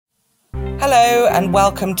Hello and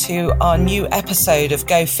welcome to our new episode of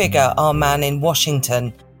Go Figure, Our Man in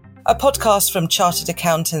Washington, a podcast from Chartered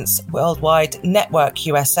Accountants Worldwide Network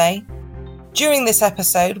USA. During this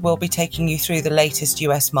episode, we'll be taking you through the latest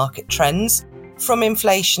US market trends, from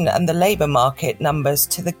inflation and the labour market numbers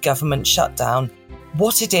to the government shutdown,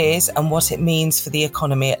 what it is and what it means for the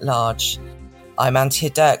economy at large. I'm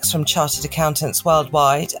Antia Dirks from Chartered Accountants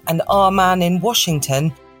Worldwide, and our man in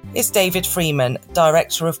Washington is David Freeman,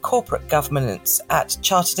 Director of Corporate Governance at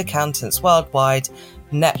Chartered Accountants Worldwide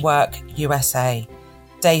Network USA.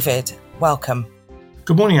 David, welcome.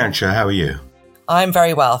 Good morning, Antia. How are you? I'm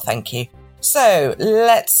very well, thank you. So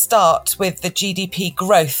let's start with the GDP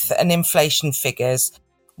growth and inflation figures.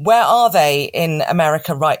 Where are they in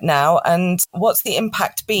America right now, and what's the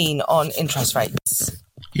impact been on interest rates?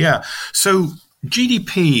 Yeah, so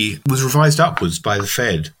GDP was revised upwards by the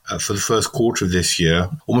Fed for the first quarter of this year,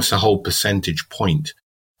 almost a whole percentage point.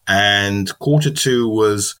 And quarter two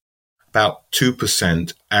was about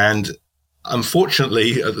 2%. And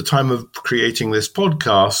unfortunately, at the time of creating this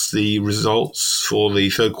podcast, the results for the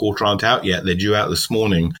third quarter aren't out yet. They're due out this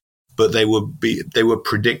morning, but they were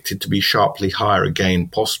predicted to be sharply higher again,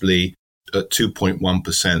 possibly at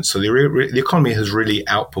 2.1%. So the economy has really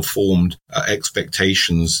outperformed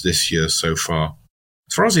expectations this year so far.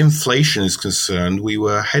 As far as inflation is concerned, we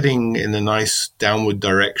were heading in a nice downward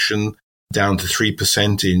direction, down to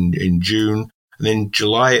 3% in June. And in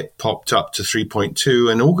July, it popped up to 3.2.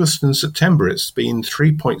 And August and September, it's been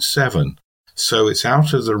 3.7. So it's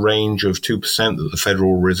out of the range of 2% that the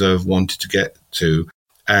Federal Reserve wanted to get to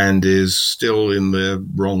and is still in the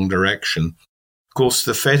wrong direction. Of course,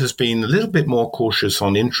 the Fed has been a little bit more cautious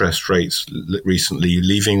on interest rates recently,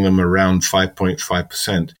 leaving them around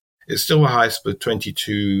 5.5%. It's still the highest for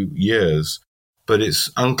 22 years, but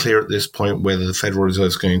it's unclear at this point whether the Federal Reserve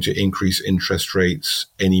is going to increase interest rates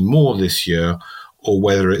any more this year or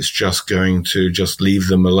whether it's just going to just leave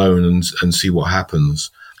them alone and see what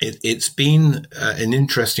happens. It's been an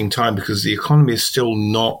interesting time because the economy is still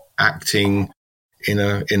not acting in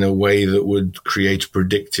a way that would create a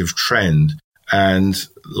predictive trend. And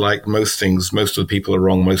like most things, most of the people are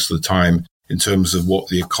wrong most of the time in terms of what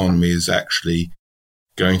the economy is actually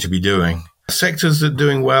going to be doing. Sectors that are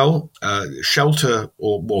doing well, shelter,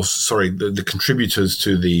 the contributors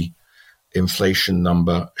to the inflation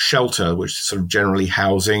number, shelter, which is sort of generally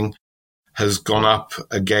housing, has gone up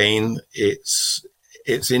again. Its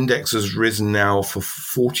index has risen now for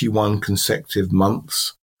 41 consecutive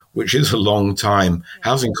months, which is a long time.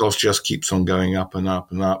 Housing cost just keeps on going up and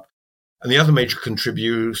up and up. And the other major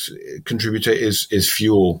contributor is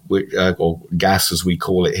fuel, or gas as we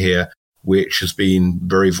call it here, which has been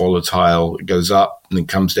very volatile. It goes up and it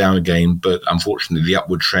comes down again, but unfortunately the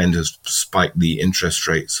upward trend has spiked the interest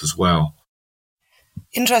rates as well.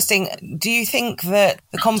 Interesting. Do you think that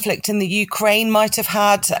the conflict in the Ukraine might have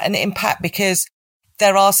had an impact, because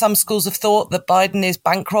there are some schools of thought that Biden is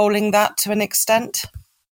bankrolling that to an extent?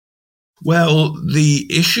 Well, the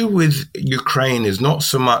issue with Ukraine is not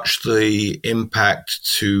so much the impact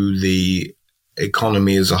to the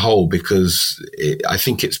economy as a whole, because I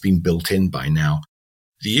think it's been built in by now.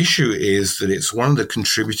 The issue is that it's one of the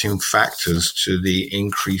contributing factors to the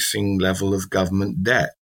increasing level of government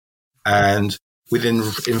debt. And with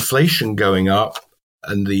inflation going up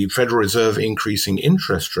and the Federal Reserve increasing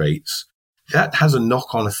interest rates, that has a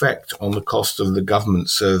knock-on effect on the cost of the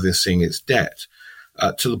government servicing its debt.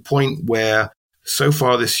 To the point where so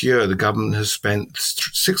far this year, the government has spent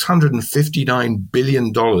 $659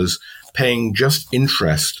 billion paying just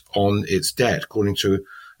interest on its debt, according to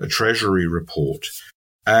a Treasury report.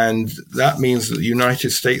 And that means that the United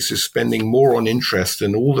States is spending more on interest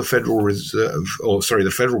than all the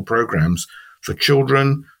the federal programs for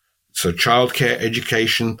children, so childcare,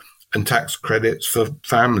 education, and tax credits for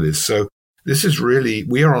families. So this is really,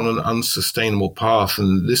 we are on an unsustainable path,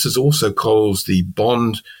 and this has also caused the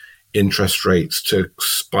bond interest rates to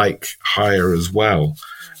spike higher as well.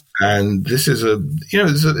 And this is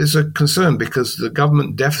it's a concern, because the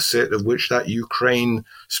government deficit, of which that Ukraine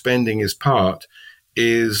spending is part,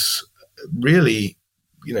 is really,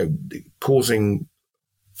 causing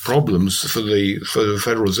problems for the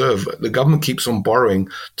Federal Reserve. The government keeps on borrowing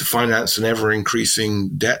to finance an ever increasing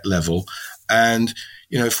debt level, and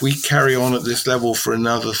if we carry on at this level for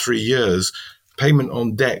another 3 years, payment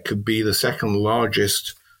on debt could be the second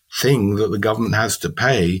largest thing that the government has to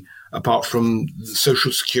pay, apart from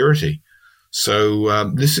Social Security.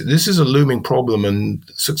 So this is a looming problem, and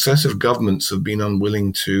successive governments have been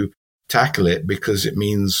unwilling to tackle it because it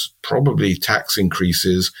means probably tax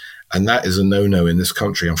increases, and that is a no-no in this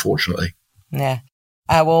country, unfortunately. Yeah.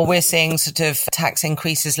 Well, we're seeing sort of tax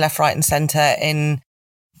increases left, right and centre in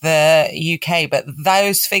the UK, but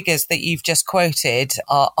those figures that you've just quoted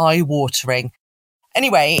are eye-watering.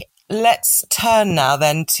 Anyway, let's turn now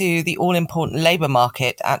then to the all-important labour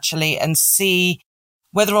market, actually, and see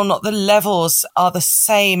whether or not the levels are the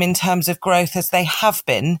same in terms of growth as they have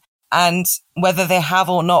been, and whether they have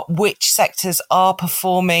or not, which sectors are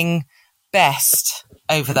performing best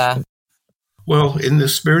over there. Well, in the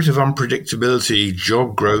spirit of unpredictability,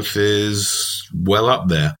 job growth is well up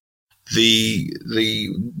there. The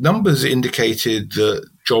numbers indicated that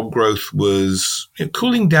job growth was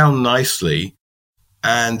cooling down nicely,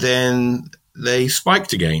 and then they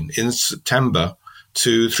spiked again in September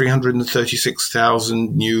to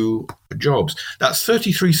 336,000 new jobs. That's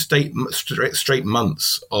 33 straight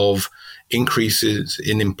months of increases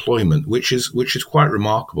in employment, which is quite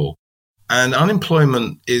remarkable. And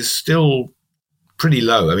unemployment is still pretty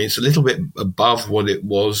low. I mean, it's a little bit above what it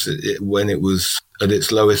was when it was at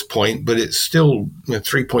its lowest point, but it's still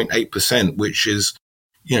 3.8%, which is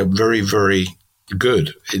very, very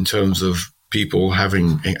good in terms of people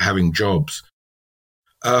having jobs.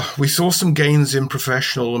 We saw some gains in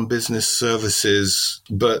professional and business services,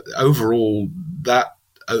 but overall, that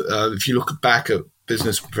if you look back at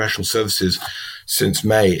business and professional services since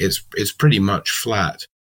May, it's pretty much flat.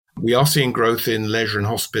 We are seeing growth in leisure and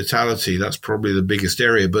hospitality. That's probably the biggest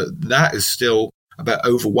area, but that is still about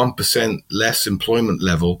over 1% less employment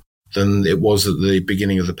level than it was at the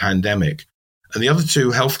beginning of the pandemic. And the other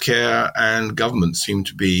two, healthcare and government, seem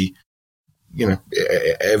to be,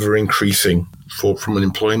 ever increasing from an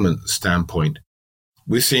employment standpoint.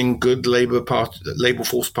 We're seeing good labor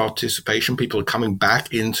force participation. People are coming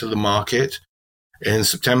back into the market. In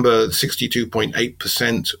September,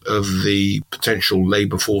 62.8% of the potential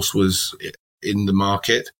labor force was in the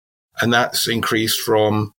market, and that's increased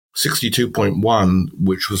from 62.1,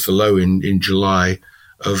 which was the low in July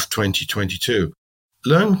of 2022.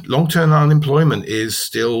 Long-term unemployment is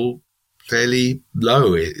still fairly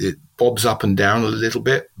low. It bobs up and down a little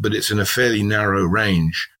bit, but it's in a fairly narrow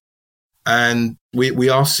range. And we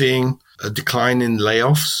are seeing a decline in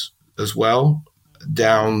layoffs as well,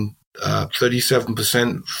 down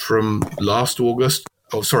 37% from last August.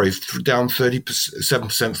 Down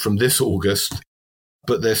 37% from this August,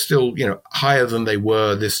 but they're still, higher than they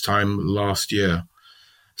were this time last year.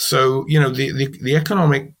 So, the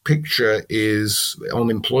economic picture on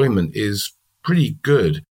employment is pretty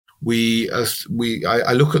good.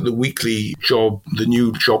 I look at the weekly the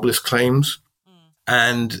new jobless claims,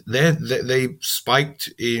 and they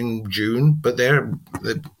spiked in June, but they've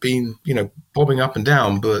been, bobbing up and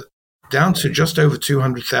down, but down to just over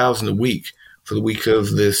 200,000 a week for the week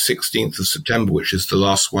of the 16th of September, which is the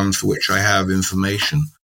last one for which I have information.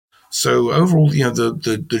 So overall,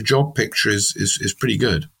 the job picture is pretty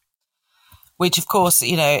good. Which, of course,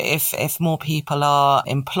 if more people are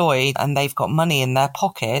employed and they've got money in their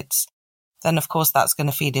pockets, then, of course, that's going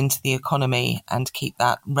to feed into the economy and keep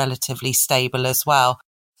that relatively stable as well.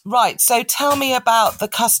 Right. So tell me about the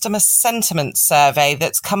customer sentiment survey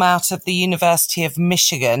that's come out of the University of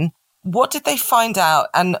Michigan. What did they find out,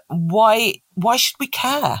 and why should we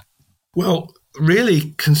care? Well,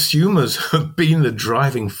 really, consumers have been the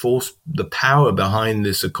driving force, the power behind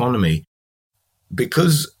this economy.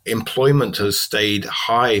 Because employment has stayed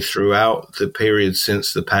high throughout the period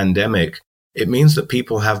since the pandemic, it means that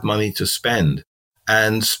people have money to spend.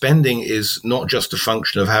 And spending is not just a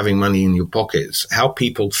function of having money in your pockets, how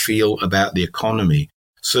people feel about the economy.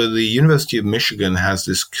 So the University of Michigan has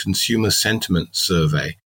this consumer sentiment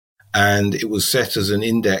survey, and it was set as an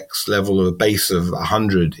index level of a base of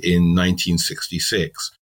 100 in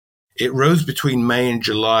 1966. It rose between May and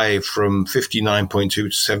July from 59.2 to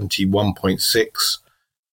 71.6,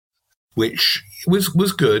 which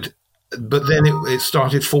was good. But then it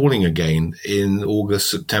started falling again in August,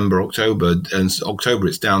 September, October. And October,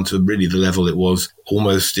 it's down to really the level it was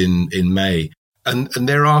almost in May. And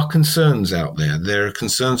there are concerns out there. There are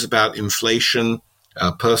concerns about inflation,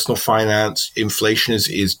 personal finance. Inflation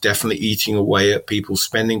is definitely eating away at people's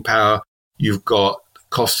spending power. You've got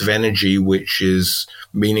cost of energy, which is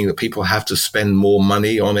meaning that people have to spend more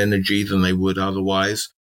money on energy than they would otherwise.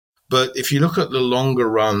 But if you look at the longer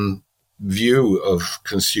run view of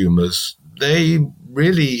consumers, they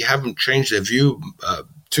really haven't changed their view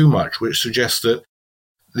too much, which suggests that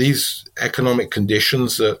these economic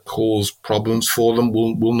conditions that cause problems for them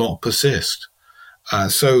will not persist.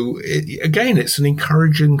 It's an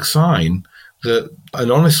encouraging sign that,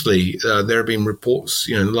 and honestly, there have been reports,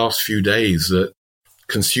 in the last few days that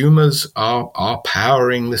consumers are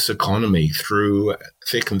powering this economy through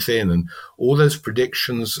thick and thin, and all those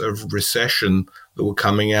predictions of recession that were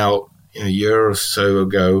coming out a year or so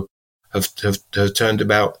ago have turned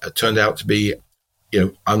out to be,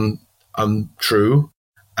 untrue.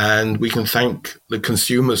 And we can thank the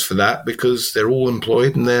consumers for that because they're all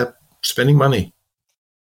employed and they're spending money.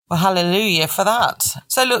 Well, hallelujah for that.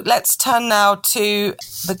 So look, let's turn now to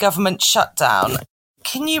the government shutdown.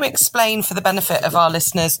 Can you explain for the benefit of our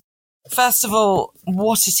listeners, first of all,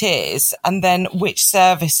 what it is, and then which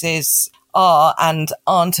services are and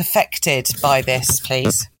aren't affected by this,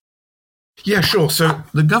 please? Yeah, sure. So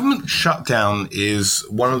the government shutdown is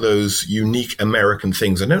one of those unique American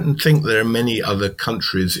things. I don't think there are many other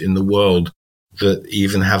countries in the world that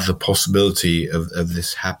even have the possibility of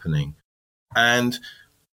this happening. And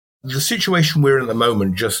the situation we're in at the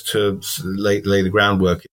moment, just to lay the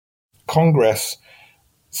groundwork, Congress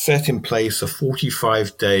set in place a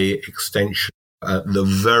 45-day extension at the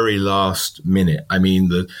very last minute. I mean,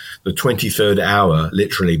 the 23rd hour,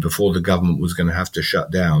 literally, before the government was going to have to shut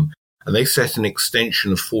down. And they set an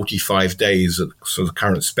extension of 45 days at sort of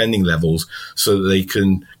current spending levels so that they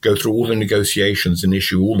can go through all the negotiations and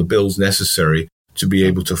issue all the bills necessary to be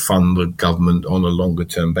able to fund the government on a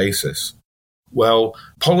longer-term basis. Well,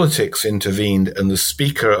 politics intervened, and the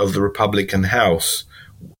Speaker of the Republican House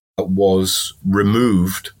was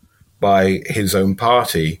removed by his own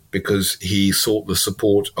party because he sought the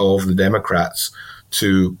support of the Democrats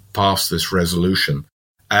to pass this resolution.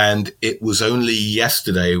 And it was only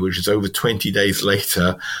yesterday, which is over 20 days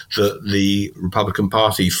later, that the Republican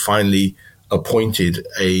Party finally appointed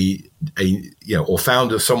or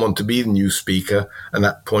found someone to be the new speaker, and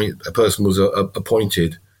a person was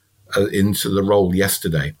appointed into the role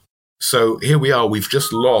yesterday. So here we are. We've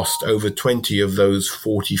just lost over 20 of those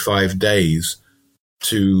 45 days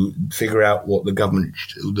to figure out what the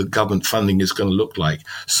government funding is going to look like.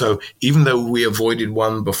 So even though we avoided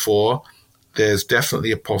one before, there's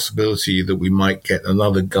definitely a possibility that we might get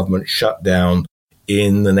another government shutdown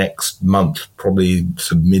in the next month, probably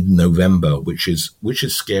mid-November, which is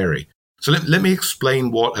scary. So let me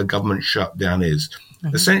explain what a government shutdown is.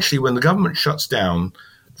 Mm-hmm. Essentially, when the government shuts down,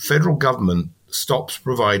 federal government stops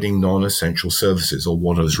providing non-essential services, or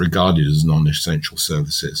what is regarded as non-essential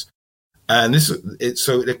services. And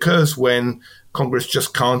it occurs when Congress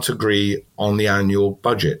just can't agree on the annual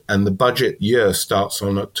budget, and the budget year starts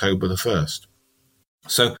on October the 1st.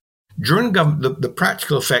 So during the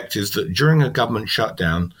practical effect is that during a government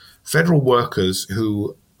shutdown, federal workers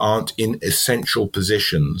who aren't in essential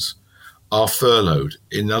positions are furloughed.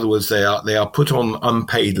 In other words, they are put on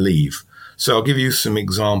unpaid leave. So I'll give you some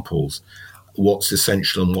examples, what's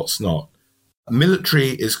essential and what's not.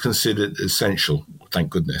 Military is considered essential, thank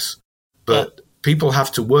goodness. But people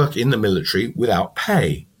have to work in the military without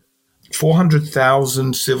pay.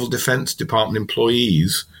 400,000 Civil Defense Department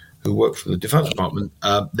employees who work for the Defense Department,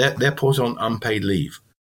 they're put on unpaid leave.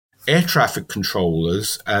 Air traffic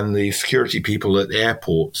controllers and the security people at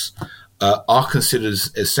airports are considered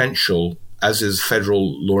essential, as is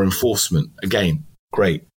federal law enforcement. Again,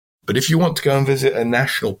 great. But if you want to go and visit a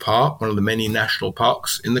national park, one of the many national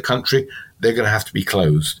parks in the country, they're going to have to be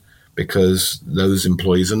closed because those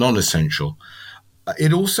employees are non-essential.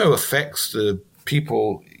 It also affects the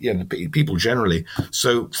people, the people generally.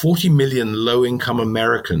 So 40 million low-income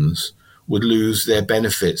Americans would lose their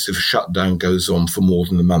benefits if a shutdown goes on for more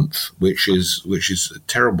than a month, which is a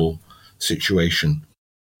terrible situation.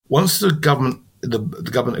 Once the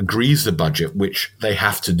government agrees the budget, which they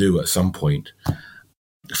have to do at some point,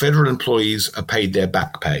 federal employees are paid their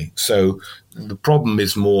back pay. So the problem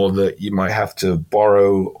is more that you might have to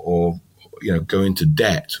borrow or go into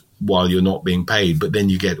debt while you're not being paid, but then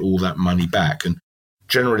you get all that money back. And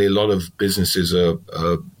generally, a lot of businesses are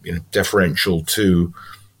deferential to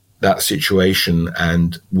that situation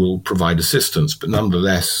and will provide assistance. But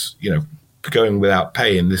nonetheless, going without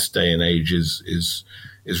pay in this day and age is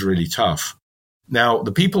really tough. Now,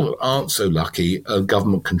 the people that aren't so lucky are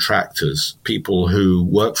government contractors, people who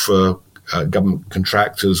work for government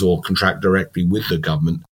contractors or contract directly with the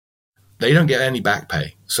government. They don't get any back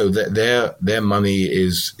pay, so their money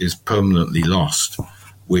is permanently lost,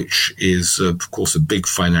 which is, of course, a big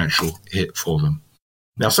financial hit for them.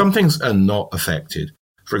 Now, some things are not affected.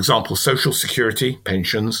 For example, Social Security,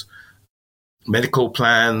 pensions, medical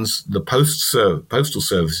plans, the postal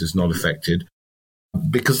service is not affected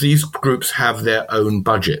because these groups have their own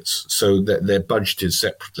budgets, so that they're budgeted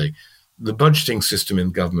separately. The budgeting system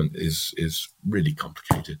in government is really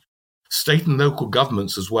complicated. State and local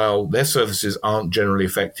governments as well, their services aren't generally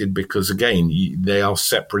affected because, again, they are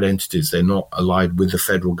separate entities. They're not allied with the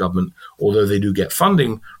federal government. Although they do get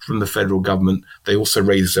funding from the federal government, they also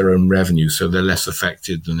raise their own revenue, so they're less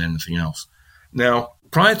affected than anything else. Now,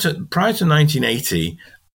 prior to 1980,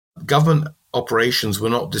 government operations were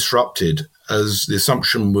not disrupted, as the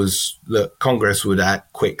assumption was that Congress would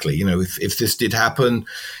act quickly. If this did happen,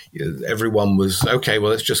 everyone was, okay,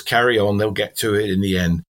 well, let's just carry on. They'll get to it in the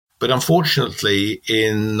end. But unfortunately,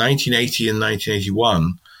 in 1980 and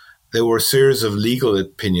 1981, there were a series of legal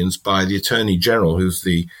opinions by the Attorney General, who's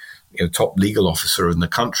the top legal officer in the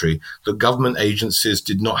country, that government agencies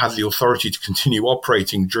did not have the authority to continue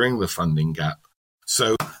operating during the funding gap.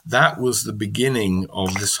 So that was the beginning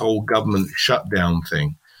of this whole government shutdown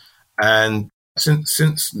thing. And since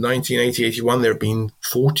 1980-81, there have been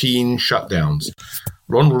 14 shutdowns.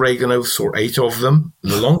 Ronald Reagan oversaw 8 of them.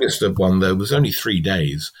 The longest of one, though, was only 3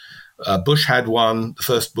 days. Bush had one, the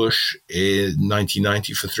first Bush in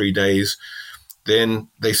 1990 for 3 days. Then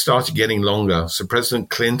they started getting longer. So President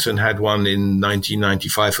Clinton had one in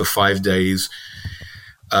 1995 for 5 days.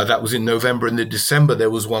 That was in November, and in December there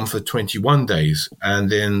was one for 21 days. And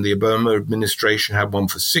then the Obama administration had one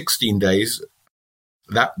for 16 days.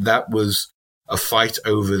 That was a fight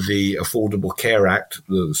over the Affordable Care Act,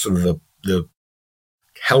 the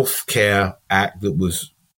Health Care Act that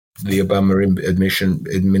was the Obama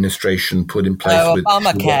administration put in place.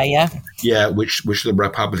 Obamacare, yeah. Yeah, which the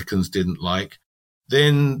Republicans didn't like.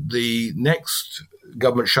 Then the next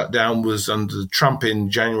government shutdown was under Trump in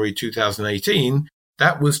January 2018.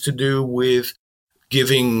 That was to do with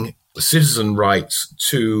giving citizen rights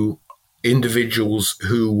to individuals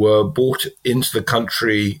who were brought into the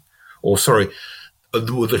country, were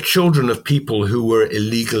the children of people who were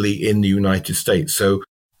illegally in the United States. So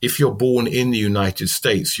if you're born in the United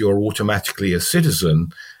States, you're automatically a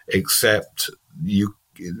citizen, except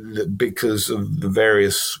because of the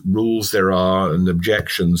various rules there are and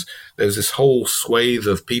objections. There's this whole swathe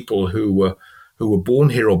of people who were born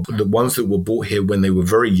here, or the ones that were brought here when they were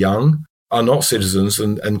very young, are not citizens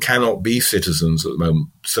and cannot be citizens at the moment.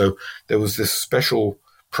 So there was this special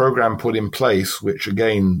program put in place, which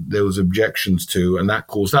again, there was objections to, and that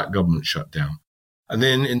caused that government shutdown. And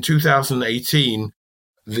then in 2018,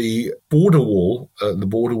 the border wall, the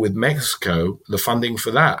border with Mexico, the funding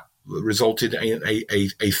for that resulted in a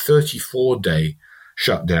 34-day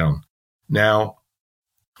shutdown. Now,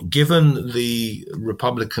 given the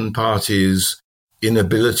Republican Party's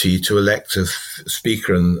inability to elect a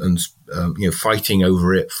speaker and fighting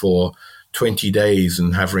over it for 20 days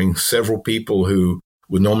and having several people who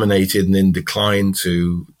were nominated and then declined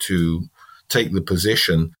to take the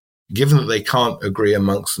position, given that they can't agree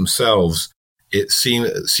amongst themselves, it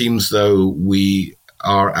seems though we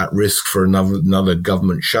are at risk for another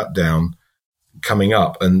government shutdown coming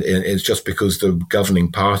up. And it's just because the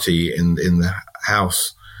governing party in the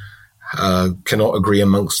House cannot agree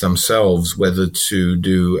amongst themselves whether to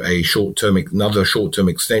do another short-term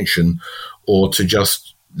extension or to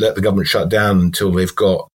just let the government shut down until they've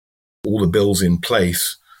got all the bills in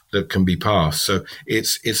place that can be passed. So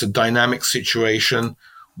it's a dynamic situation.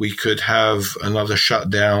 We could have another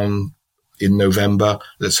shutdown in November.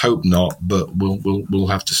 Let's hope not, but we'll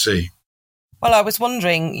have to see. Well, I was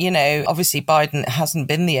wondering, obviously Biden hasn't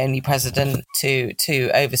been the only president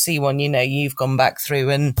to oversee one. You've gone back through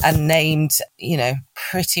and named,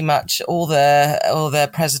 pretty much all the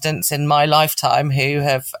presidents in my lifetime who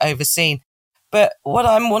have overseen. But what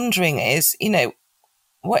I'm wondering is,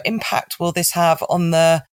 what impact will this have on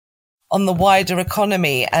the wider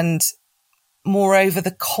economy, and moreover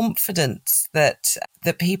the confidence that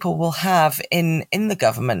people will have in the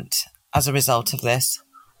government as a result of this?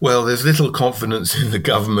 Well, there's little confidence in the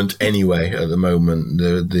government anyway at the moment.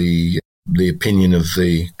 The opinion of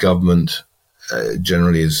the government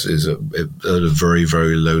generally is at a very,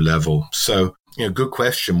 very low level. So, good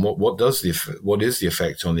question. What is the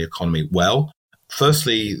effect on the economy? Well,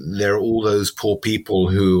 firstly, there are all those poor people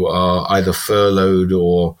who are either furloughed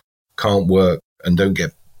or can't work and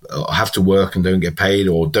have to work and don't get paid,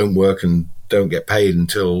 or don't work and don't get paid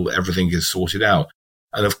until everything is sorted out.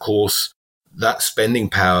 And of course, that spending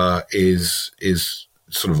power is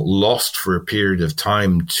sort of lost for a period of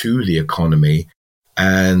time to the economy.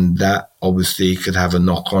 And that obviously could have a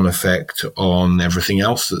knock-on effect on everything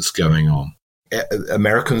else that's going on.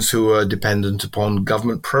 Americans who are dependent upon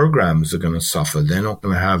government programs are going to suffer. They're not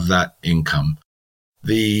going to have that income.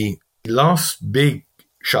 The last big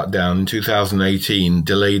shutdown in 2018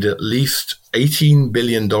 delayed at least $18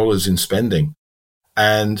 billion in spending.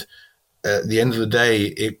 And at the end of the day,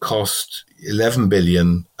 it cost $11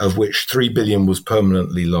 billion, of which $3 billion was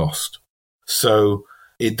permanently lost. So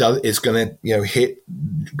it's going to hit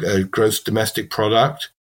gross domestic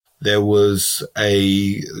product. there was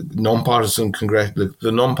a nonpartisan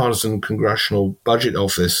the nonpartisan Congressional Budget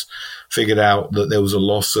Office figured out that there was a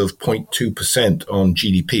loss of 0.2% on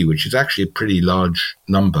GDP, which is actually a pretty large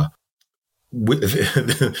number.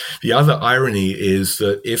 The other irony is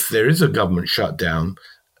that if there is a government shutdown,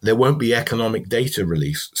 there won't be economic data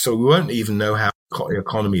released. So we won't even know how the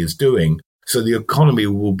economy is doing. So the economy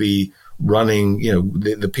will be running,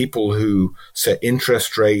 the people who set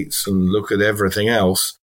interest rates and look at everything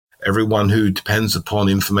else, everyone who depends upon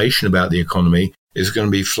information about the economy is going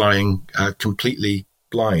to be flying completely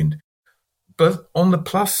blind. But on the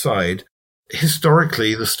plus side,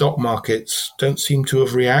 historically, the stock markets don't seem to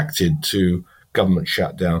have reacted to government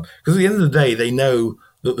shutdown, because at the end of the day, they know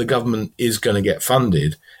that the government is going to get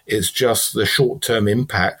funded. It's just the short-term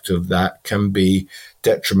impact of that can be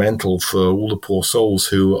detrimental for all the poor souls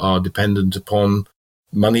who are dependent upon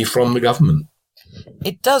money from the government.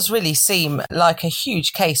 It does really seem like a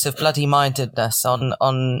huge case of bloody-mindedness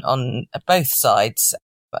on both sides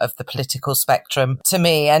of the political spectrum to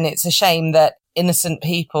me. And it's a shame that innocent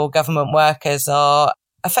people, government workers, are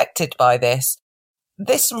affected by this.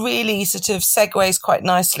 This really sort of segues quite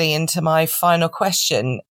nicely into my final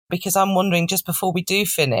question, because I'm wondering, just before we do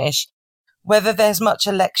finish, whether there's much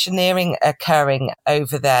electioneering occurring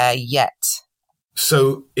over there yet.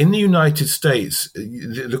 So in the United States,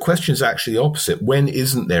 the question is actually the opposite. When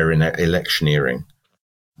isn't there electioneering?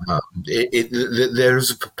 There's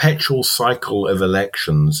a perpetual cycle of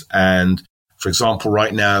elections. And for example,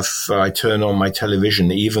 right now, if I turn on my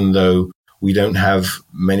television, even though we don't have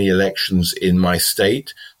many elections in my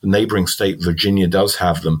state, the neighboring state, Virginia, does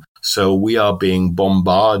have them. So we are being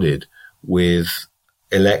bombarded with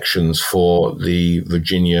elections for the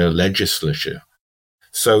Virginia legislature.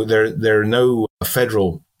 So there are no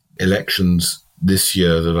federal elections this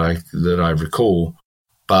year that I recall,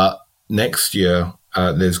 but next year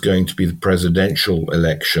there's going to be the presidential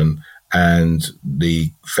election and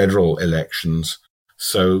the federal elections.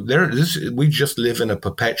 So we just live in a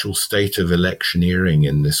perpetual state of electioneering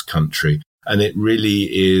in this country, and it really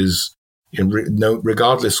is,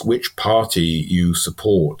 regardless which party you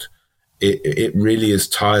support, it really is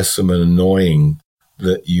tiresome and annoying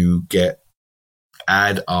that you get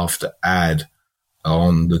ad after ad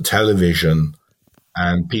on the television,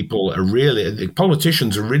 and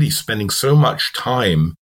politicians are really spending so much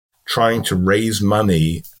time trying to raise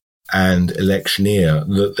money and electioneer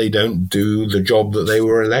that they don't do the job that they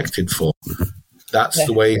were elected for. That's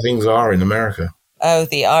the way things are in America. Oh,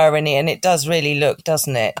 the irony. And it does really look,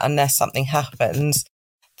 doesn't it, unless something happens,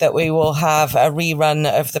 that we will have a rerun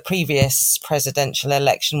of the previous presidential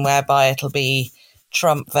election whereby it'll be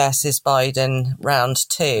Trump versus Biden round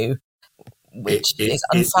 2, which is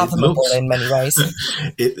unfathomable in many ways.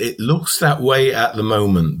 It looks that way at the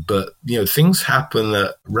moment, but things happen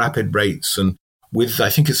at rapid rates. And with, I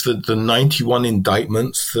think it's the 91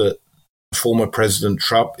 indictments that former President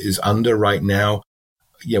Trump is under right now,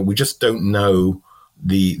 we just don't know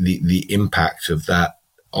the impact of that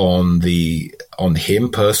on him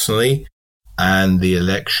personally and the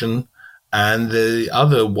election. And the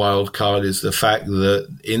other wild card is the fact that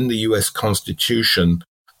in the U.S. Constitution,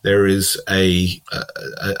 there is a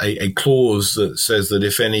clause that says that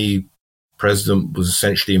if any president was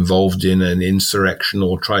essentially involved in an insurrection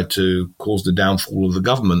or tried to cause the downfall of the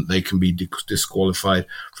government, they can be disqualified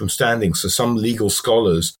from standing. So some legal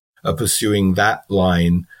scholars are pursuing that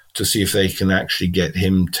line to see if they can actually get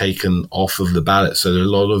him taken off of the ballot. So there are a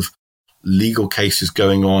lot of legal cases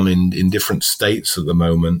going on in different states at the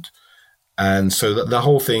moment. And so the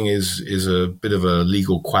whole thing is a bit of a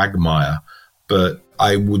legal quagmire, but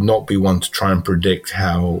I would not be one to try and predict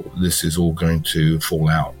how this is all going to fall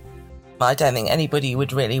out. I don't think anybody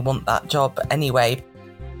would really want that job anyway.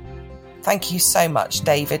 Thank you so much,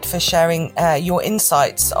 David, for sharing your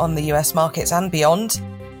insights on the US markets and beyond.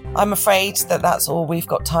 I'm afraid that's all we've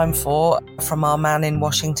got time for from our man in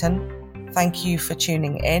Washington. Thank you for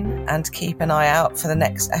tuning in, and keep an eye out for the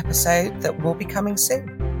next episode that will be coming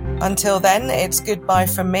soon. Until then, it's goodbye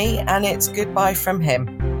from me, and it's goodbye from him.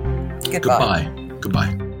 Goodbye.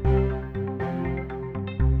 Goodbye.